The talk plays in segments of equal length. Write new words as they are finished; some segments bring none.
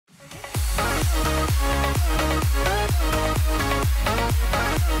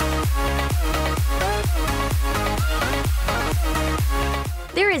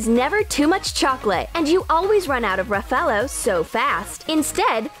is never too much chocolate, and you always run out of Raffaello so fast.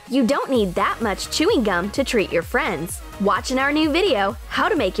 Instead, you don't need that much chewing gum to treat your friends. Watch in our new video how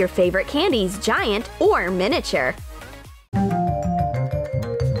to make your favorite candies giant or miniature.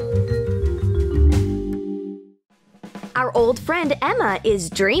 Our old friend Emma is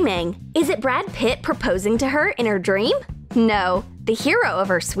dreaming. Is it Brad Pitt proposing to her in her dream? No. The hero of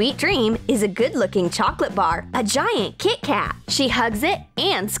her sweet dream is a good-looking chocolate bar, a giant Kit Kat. She hugs it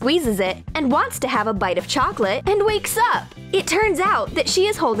and squeezes it and wants to have a bite of chocolate and wakes up. It turns out that she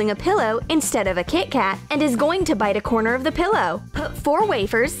is holding a pillow instead of a Kit Kat and is going to bite a corner of the pillow. Put 4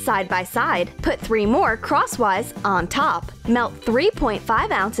 wafers side by side. Put 3 more crosswise on top. Melt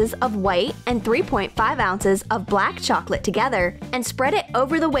 3.5 ounces of white and 3.5 ounces of black chocolate together and spread it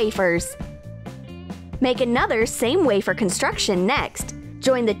over the wafers. Make another same wafer construction next.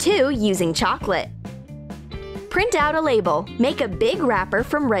 Join the two using chocolate. Print out a label. Make a big wrapper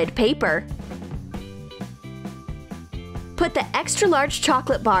from red paper. Put the extra large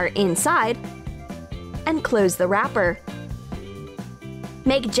chocolate bar inside and close the wrapper.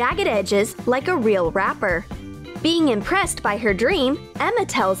 Make jagged edges like a real wrapper. Being impressed by her dream, Emma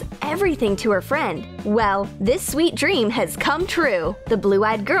tells everything to her friend. Well, this sweet dream has come true. The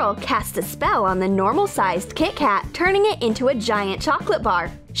blue-eyed girl casts a spell on the normal-sized Kit Kat, turning it into a giant chocolate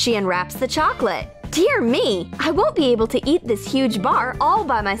bar. She unwraps the chocolate. Dear me, I won't be able to eat this huge bar all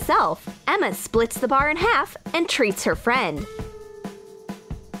by myself. Emma splits the bar in half and treats her friend.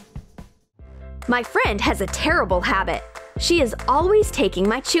 My friend has a terrible habit. She is always taking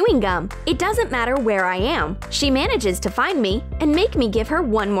my chewing gum. It doesn't matter where I am. She manages to find me and make me give her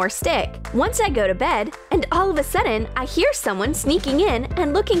one more stick. Once I go to bed, and all of a sudden I hear someone sneaking in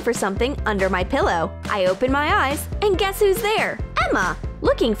and looking for something under my pillow. I open my eyes, and guess who's there? Emma!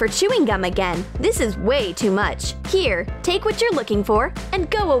 Looking for chewing gum again. This is way too much. Here, take what you're looking for and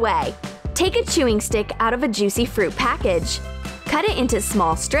go away. Take a chewing stick out of a juicy fruit package. Cut it into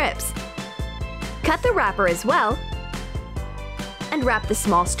small strips. Cut the wrapper as well, and wrap the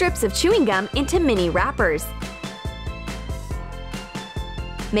small strips of chewing gum into mini wrappers.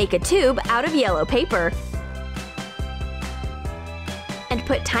 Make a tube out of yellow paper and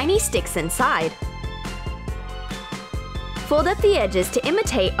put tiny sticks inside. Fold up the edges to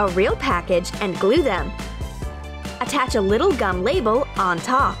imitate a real package and glue them. Attach a little gum label on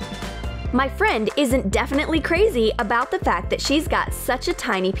top. My friend isn't definitely crazy about the fact that she's got such a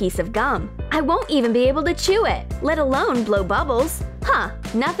tiny piece of gum. I won't even be able to chew it, let alone blow bubbles. Huh,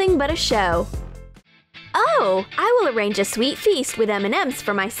 nothing but a show. Oh, I will arrange a sweet feast with M&Ms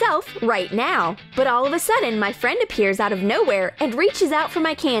for myself right now. But all of a sudden, my friend appears out of nowhere and reaches out for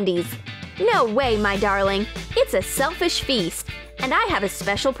my candies. No way, my darling. It's a selfish feast, and I have a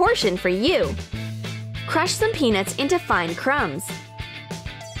special portion for you. Crush some peanuts into fine crumbs.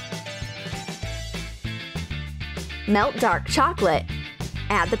 Melt dark chocolate.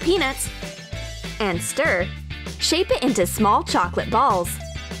 Add the peanuts and stir. Shape it into small chocolate balls.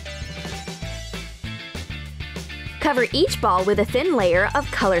 Cover each ball with a thin layer of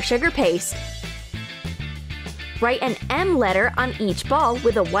color sugar paste. Write an M letter on each ball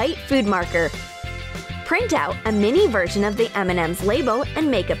with a white food marker. Print out a mini version of the M&M's label and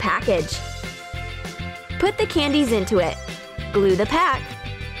make a package. Put the candies into it. Glue the pack.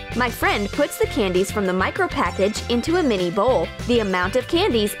 My friend puts the candies from the micro package into a mini bowl. The amount of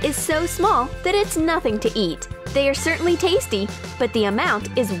candies is so small that it's nothing to eat. They are certainly tasty, but the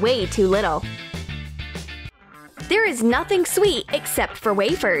amount is way too little. There is nothing sweet except for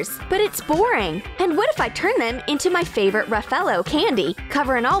wafers, but it's boring. And what if I turn them into my favorite Raffaello candy?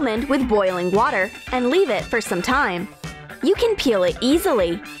 Cover an almond with boiling water and leave it for some time. You can peel it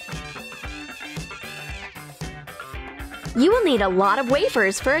easily. You will need a lot of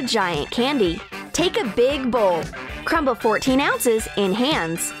wafers for a giant candy. Take a big bowl, crumble 14 ounces in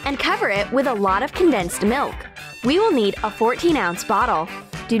hands, and cover it with a lot of condensed milk. We will need a 14-ounce bottle.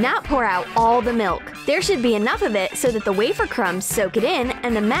 Do not pour out all the milk. There should be enough of it so that the wafer crumbs soak it in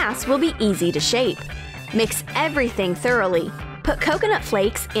and the mass will be easy to shape. Mix everything thoroughly. Put coconut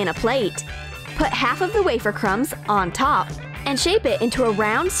flakes in a plate. Put half of the wafer crumbs on top and shape it into a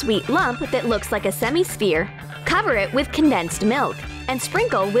round, sweet lump that looks like a semi-sphere. Cover it with condensed milk and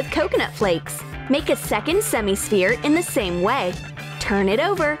sprinkle with coconut flakes. Make a second semi-sphere in the same way. Turn it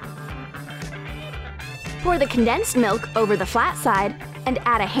over. Pour the condensed milk over the flat side and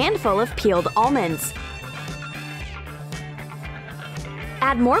add a handful of peeled almonds.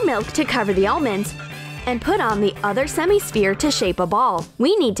 Add more milk to cover the almonds and put on the other semi-sphere to shape a ball.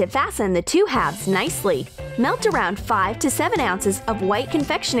 We need to fasten the two halves nicely. Melt around 5 to 7 ounces of white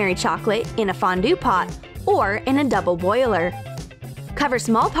confectionery chocolate in a fondue pot or in a double boiler. Cover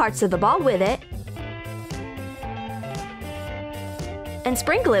small parts of the ball with it and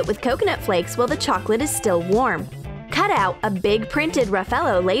sprinkle it with coconut flakes while the chocolate is still warm. Cut out a big printed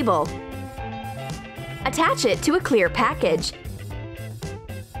Raffaello label. Attach it to a clear package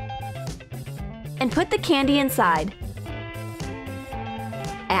and put the candy inside.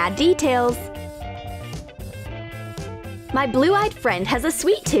 Add details. My blue-eyed friend has a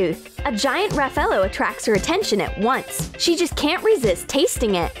sweet tooth. A giant Raffaello attracts her attention at once. She just can't resist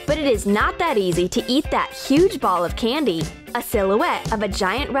tasting it. But it is not that easy to eat that huge ball of candy. A silhouette of a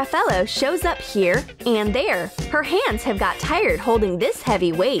giant Raffaello shows up here and there. Her hands have got tired holding this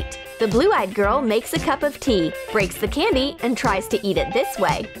heavy weight. The blue-eyed girl makes a cup of tea, breaks the candy, and tries to eat it this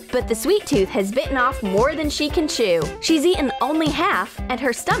way. But the sweet tooth has bitten off more than she can chew. She's eaten only half, and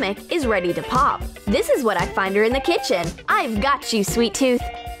her stomach is ready to pop. This is what I find her in the kitchen. I've got you, sweet tooth.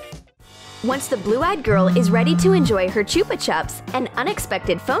 Once the blue-eyed girl is ready to enjoy her Chupa Chups, an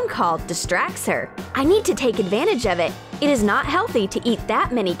unexpected phone call distracts her. I need to take advantage of it. It is not healthy to eat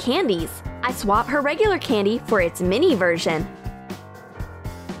that many candies. I swap her regular candy for its mini version.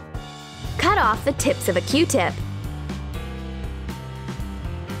 Cut off the tips of a Q-tip.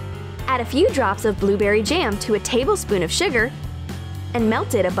 Add a few drops of blueberry jam to a tablespoon of sugar and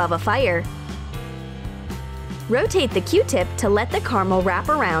melt it above a fire. Rotate the Q-tip to let the caramel wrap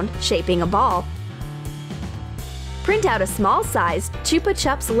around, shaping a ball. Print out a small-sized Chupa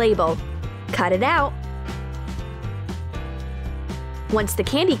Chups label. Cut it out. Once the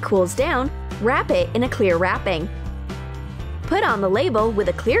candy cools down, wrap it in a clear wrapping. Put on the label with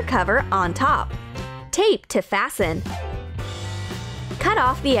a clear cover on top. Tape to fasten. Cut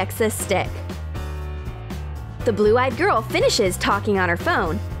off the excess stick. The blue-eyed girl finishes talking on her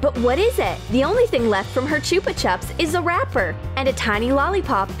phone. But what is it? The only thing left from her Chupa Chups is a wrapper, and a tiny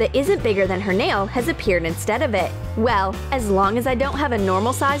lollipop that isn't bigger than her nail has appeared instead of it. Well, as long as I don't have a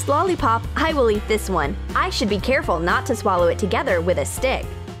normal-sized lollipop, I will eat this one. I should be careful not to swallow it together with a stick.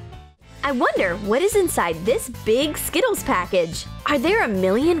 I wonder what is inside this big Skittles package. Are there a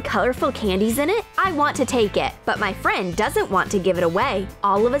million colorful candies in it? I want to take it, but my friend doesn't want to give it away.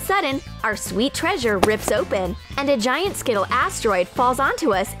 All of a sudden, our sweet treasure rips open, and a giant Skittle asteroid falls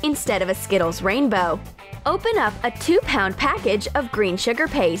onto us instead of a Skittles rainbow. Open up a 2-pound package of green sugar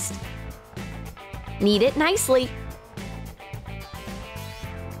paste. Knead it nicely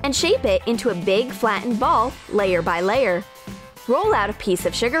and shape it into a big flattened ball layer by layer. Roll out a piece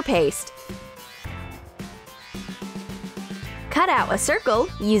of sugar paste. Cut out a circle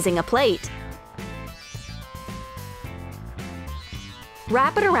using a plate.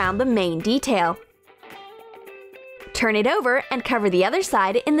 Wrap it around the main detail. Turn it over and cover the other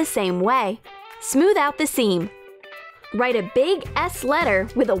side in the same way. Smooth out the seam. Write a big S letter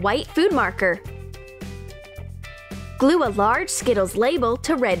with a white food marker. Glue a large Skittles label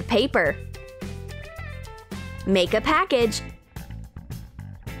to red paper. Make a package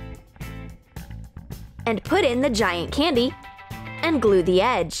and put in the giant candy and glue the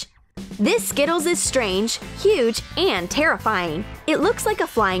edge. This Skittles is strange, huge, and terrifying. It looks like a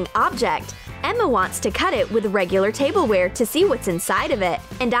flying object. Emma wants to cut it with regular tableware to see what's inside of it,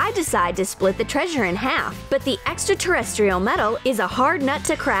 and I decide to split the treasure in half. But the extraterrestrial metal is a hard nut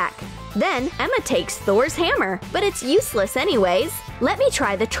to crack. Then Emma takes Thor's hammer, but it's useless anyways. Let me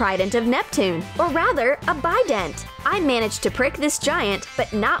try the trident of Neptune, or rather, a bident. I managed to prick this giant,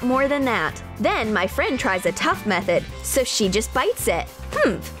 but not more than that. Then my friend tries a tough method, so she just bites it.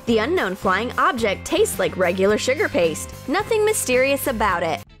 The unknown flying object tastes like regular sugar paste. Nothing mysterious about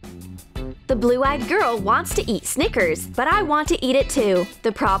it. The blue-eyed girl wants to eat Snickers, but I want to eat it too.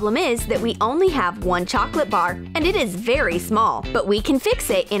 The problem is that we only have one chocolate bar, and it is very small, but we can fix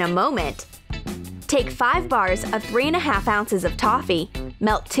it in a moment. Take 5 bars of 3½ ounces of toffee.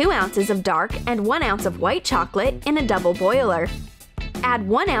 Melt 2 ounces of dark and 1 ounce of white chocolate in a double boiler. Add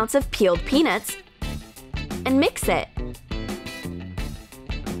 1 ounce of peeled peanuts and mix it.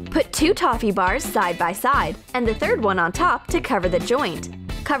 Put 2 toffee bars side by side, and the third one on top to cover the joint.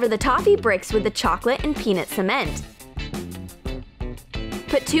 Cover the toffee bricks with the chocolate and peanut cement.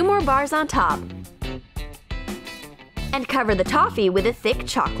 Put 2 more bars on top and cover the toffee with a thick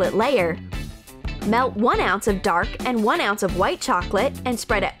chocolate layer. Melt 1 ounce of dark and 1 ounce of white chocolate and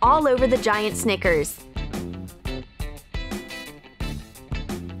spread it all over the giant Snickers.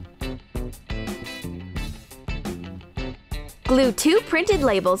 Glue 2 printed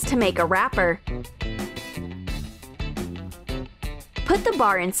labels to make a wrapper. Put the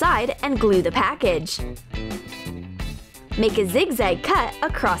bar inside and glue the package. Make a zigzag cut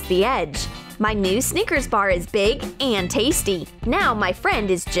across the edge. My new Snickers bar is big and tasty. Now my friend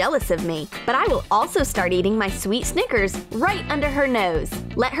is jealous of me, but I will also start eating my sweet Snickers right under her nose.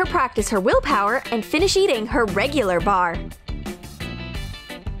 Let her practice her willpower and finish eating her regular bar.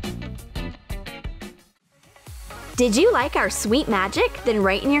 Did you like our sweet magic? Then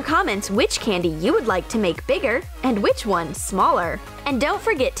write in your comments which candy you would like to make bigger and which one smaller. And don't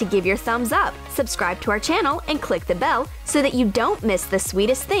forget to give your thumbs up, subscribe to our channel, and click the bell so that you don't miss the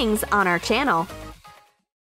sweetest things on our channel.